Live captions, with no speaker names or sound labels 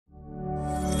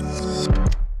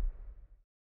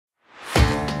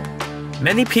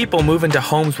Many people move into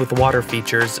homes with water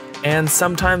features, and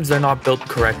sometimes they're not built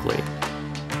correctly.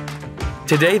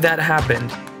 Today that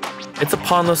happened. It's a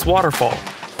pondless waterfall.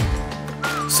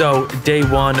 So day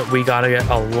one, we gotta get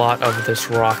a lot of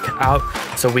this rock out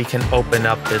so we can open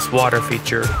up this water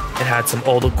feature. It had some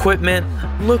old equipment,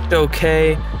 looked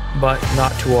okay, but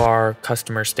not to our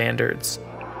customer standards.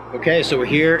 Okay, so we're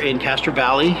here in Castro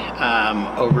Valley,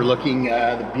 overlooking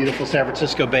the beautiful San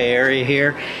Francisco Bay Area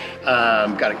here.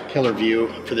 Got a killer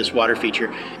view for this water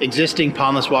feature. Existing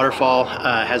pondless waterfall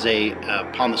has a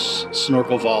pondless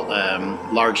snorkel vault,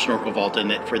 large snorkel vault in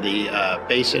it for the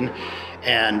basin.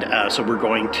 And so we're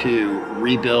going to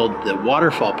rebuild the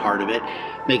waterfall part of it,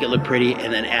 make it look pretty,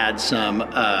 and then add some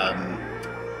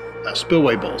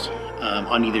spillway bowls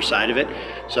on either side of it.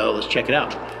 So let's check it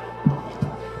out.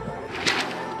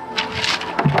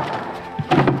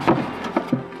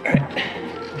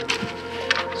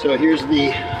 So here's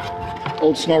the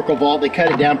old snorkel vault. They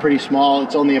cut it down pretty small.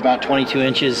 It's only about 22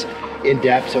 inches in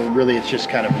depth, so really it's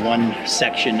just kind of one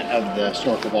section of the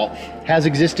snorkel vault. It has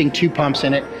existing 2 pumps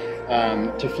in it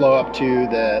to flow up to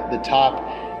the top,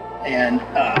 and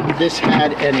this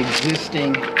had an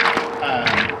existing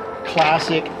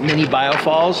classic mini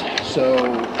biofalls. So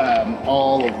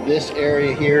all of this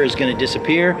area here is going to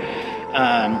disappear,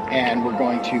 and we're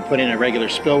going to put in a regular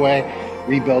spillway,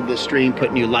 rebuild this stream,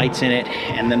 put new lights in it,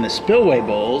 and then the spillway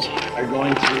bowls are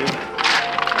going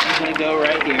to go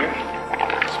right here,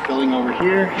 spilling over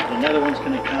here, and another one's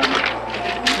going to come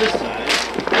on this side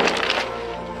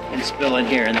and spill in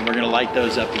here, and then we're going to light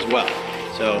those up as well.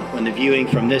 So when the viewing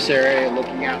from this area,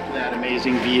 looking out for that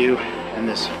amazing view and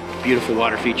this beautiful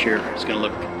water feature, is going to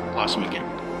look awesome again.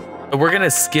 We're going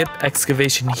to skip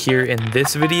excavation here in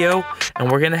this video, and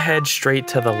we're going to head straight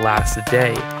to the last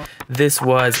day. This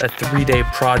was a 3-day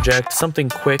project, something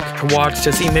quick to watch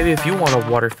to see maybe if you want a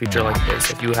water feature like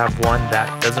this, if you have one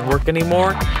that doesn't work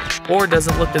anymore or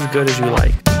doesn't look as good as you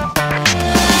like.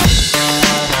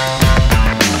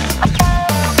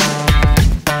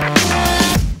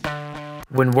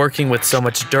 When working with so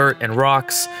much dirt and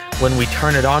rocks, when we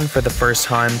turn it on for the first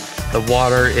time, the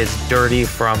water is dirty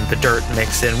from the dirt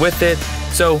mixed in with it.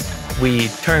 So we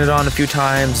turn it on a few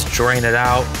times, drain it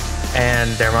out,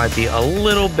 and there might be a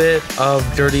little bit of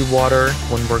dirty water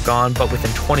when we're gone, but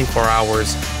within 24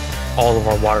 hours, all of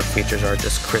our water features are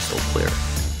just crystal clear.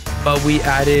 But we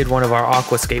added one of our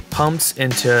aquascape pumps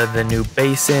into the new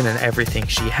basin and everything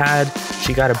she had.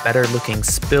 She got a better looking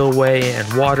spillway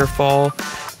and waterfall.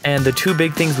 And the 2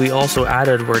 big things we also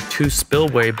added were 2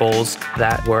 spillway bowls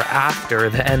that were after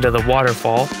the end of the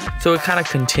waterfall. So it kind of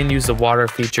continues the water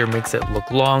feature, makes it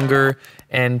look longer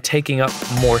and taking up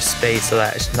more space so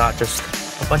that it's not just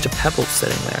a bunch of pebbles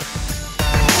sitting there.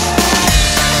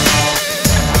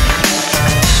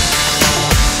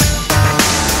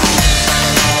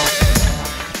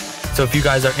 So if you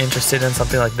guys are interested in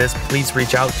something like this, please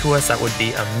reach out to us. That would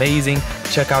be amazing.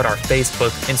 Check out our Facebook,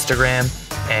 Instagram,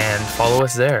 and follow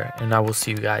us there. And I will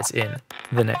see you guys in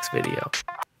the next video.